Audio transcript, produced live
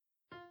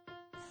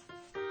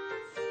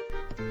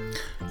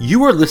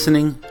You are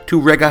listening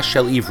to Rega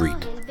Shel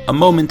Ivrit, a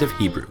moment of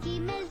Hebrew,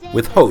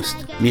 with host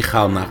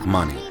Michal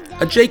Nachmani,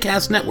 a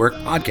JCast Network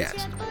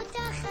podcast.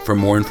 For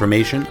more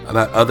information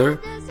about other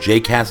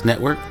JCast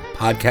Network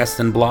podcasts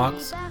and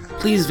blogs,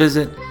 please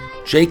visit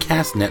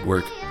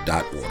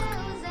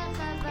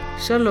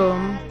jcastnetwork.org.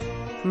 Shalom,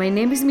 my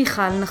name is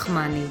Michal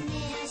Nachmani,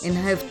 and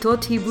I have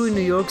taught Hebrew in New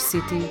York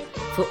City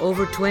for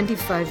over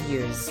 25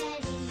 years.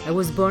 I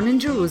was born in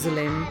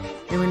Jerusalem,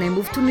 and when I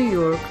moved to New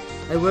York,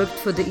 I worked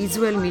for the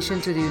Israel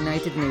Mission to the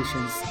United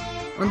Nations.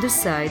 On the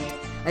side,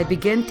 I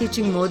began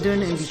teaching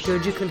modern and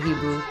liturgical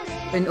Hebrew,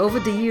 and over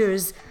the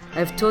years,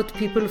 I've taught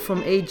people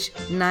from age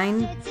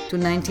 9 to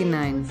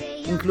 99,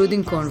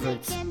 including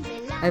converts.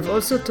 I've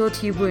also taught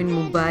Hebrew in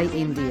Mumbai,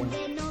 India.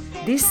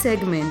 This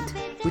segment,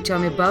 which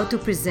I'm about to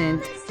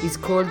present, is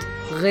called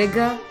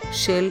Rega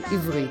Shel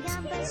Ivrit,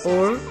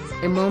 or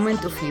A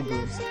Moment of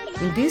Hebrew.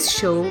 In this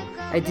show,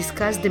 I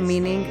discuss the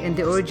meaning and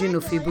the origin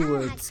of Hebrew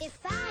words.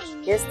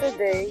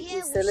 Yesterday,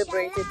 we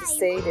celebrated the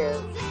Seder,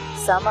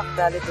 Samach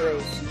Dalet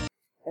Reish,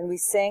 and we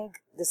sang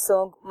the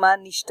song Ma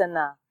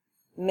Nishtana,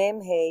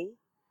 Mem Hei,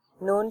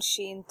 Nun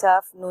Shin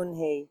Taf Nun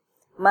Hei.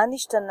 Ma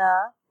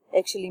Nishtana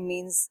actually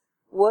means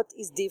what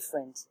is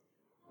different.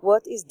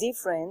 What is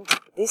different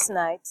this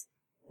night,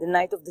 the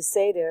night of the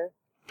Seder,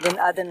 than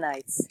other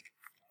nights.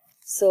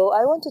 So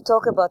I want to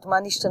talk about Ma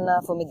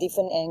Nishtana from a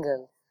different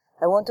angle.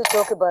 I want to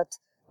talk about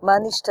Ma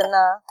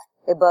Nishtana,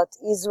 about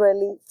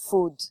Israeli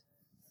food.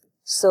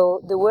 So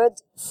the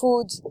word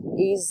food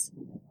is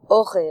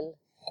ochel,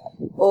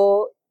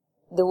 or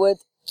the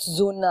word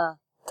tzuna,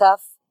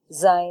 taf,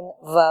 zayin,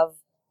 vav,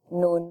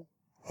 nun,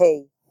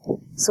 hey.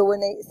 So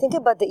when I think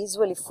about the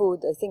Israeli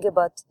food, I think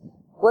about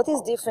what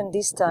is different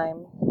this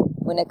time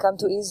when I come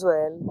to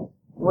Israel.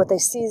 What I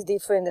see is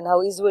different and how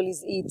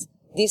Israelis eat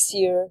this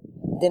year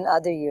than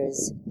other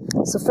years.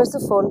 So first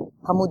of all,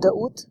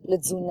 hamuda'ut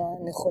letzuna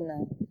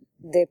nechona.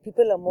 The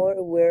people are more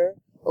aware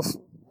of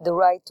the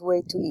right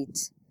way to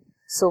eat.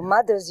 So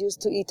mothers used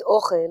to eat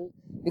ochel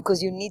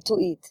because you need to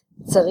eat.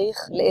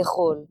 Tzarich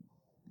le'echol.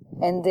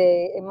 And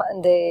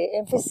the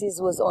emphasis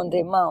was on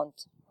the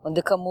amount, on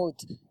the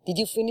kamut. Did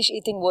you finish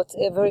eating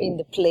whatever in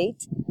the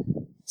plate?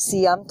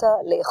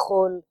 Siyamta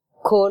le'echol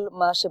kol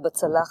ma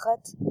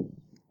shebatzalachat.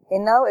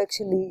 And now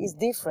actually it's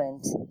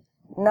different.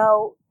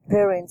 Now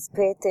parents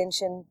pay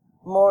attention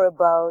more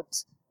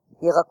about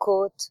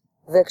yirakot,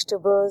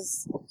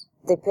 vegetables.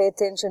 They pay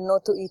attention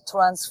not to eat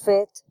trans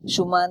fat,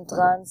 shuman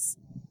trans.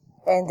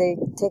 And they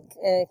take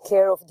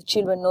care of the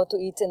children not to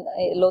eat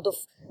a lot of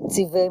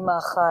tzivei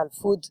ma'achal,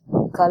 food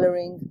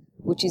coloring,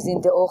 which is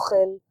in the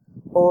ochel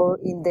or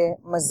in the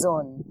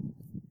mazon.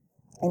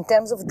 In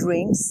terms of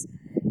drinks,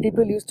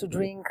 people used to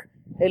drink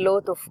a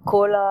lot of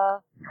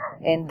cola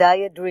and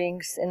diet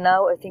drinks, and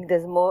now I think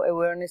there's more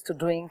awareness to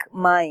drink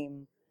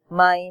maim,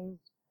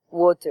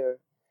 water.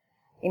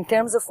 In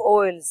terms of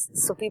oils,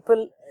 so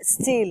people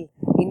still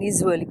in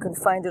Israel, you can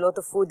find a lot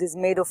of food is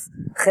made of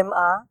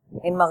chem'ah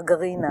and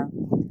margarina.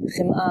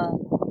 Chem'ah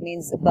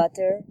means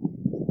butter,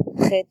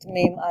 chet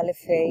mem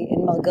aleph hey,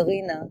 and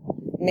margarina,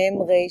 mem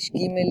reish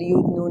gimel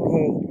yud nun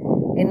hey.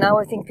 And now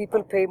I think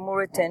people pay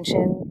more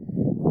attention,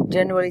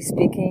 generally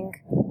speaking,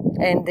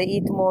 and they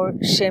eat more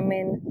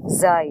shemen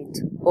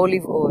zait,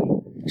 olive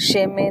oil.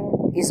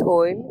 Shemen is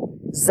oil,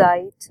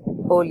 zait,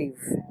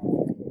 olive.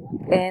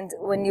 And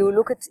when you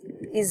look at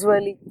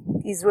Israeli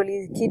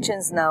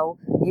kitchens now,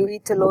 you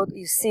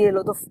see a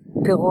lot of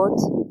perot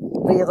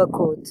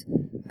v'yirakot.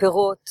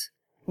 Perot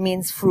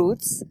means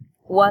fruits.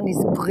 One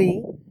is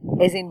pri,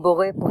 as in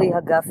bore pri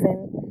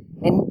hagafen,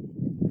 and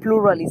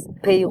plural is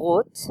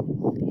peirot,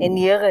 and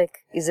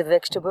yerek is a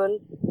vegetable,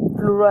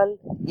 plural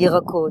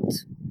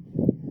yirakot.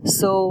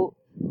 So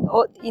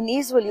in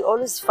Israel you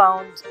always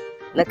found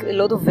like a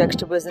lot of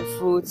vegetables and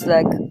fruits,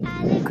 like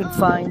you can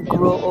find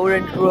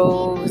orange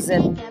groves,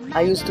 and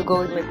I used to go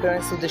with my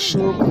parents to the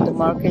shuk, to the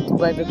market, to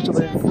buy vegetables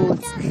and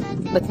fruits.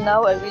 But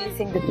now I really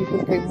think that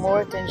people pay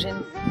more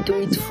attention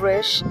to eat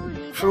fresh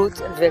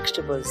fruits and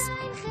vegetables.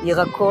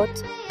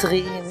 Yirakot,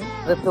 tri'im,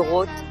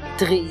 veperot,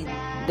 tri'im.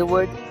 The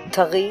word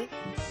tari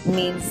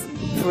means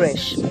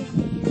fresh.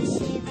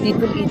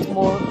 People eat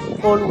more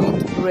whole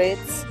wheat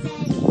breads,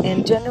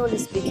 and generally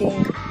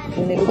speaking,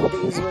 when I look at the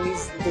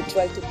Israelis, they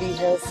try to be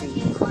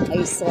healthy.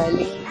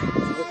 הישראלים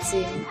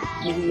רוצים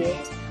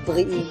להיות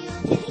בריאים.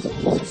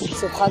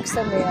 So חג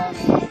שמח,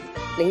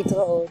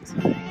 להתראות.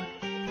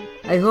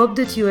 I hope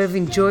that you have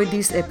enjoyed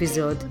this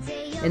episode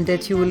and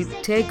that you will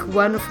take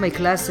one of my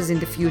classes in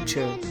the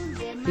future.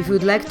 If you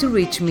would like to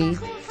reach me,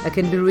 I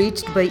can be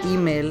reached by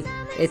email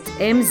at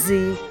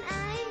mzmotek,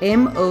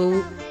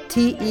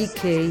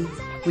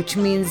 which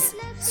means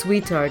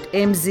sweetheart,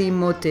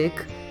 mzmotek,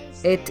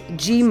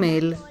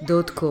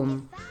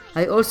 @gmail.com.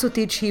 I also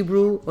teach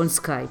Hebrew on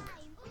Skype.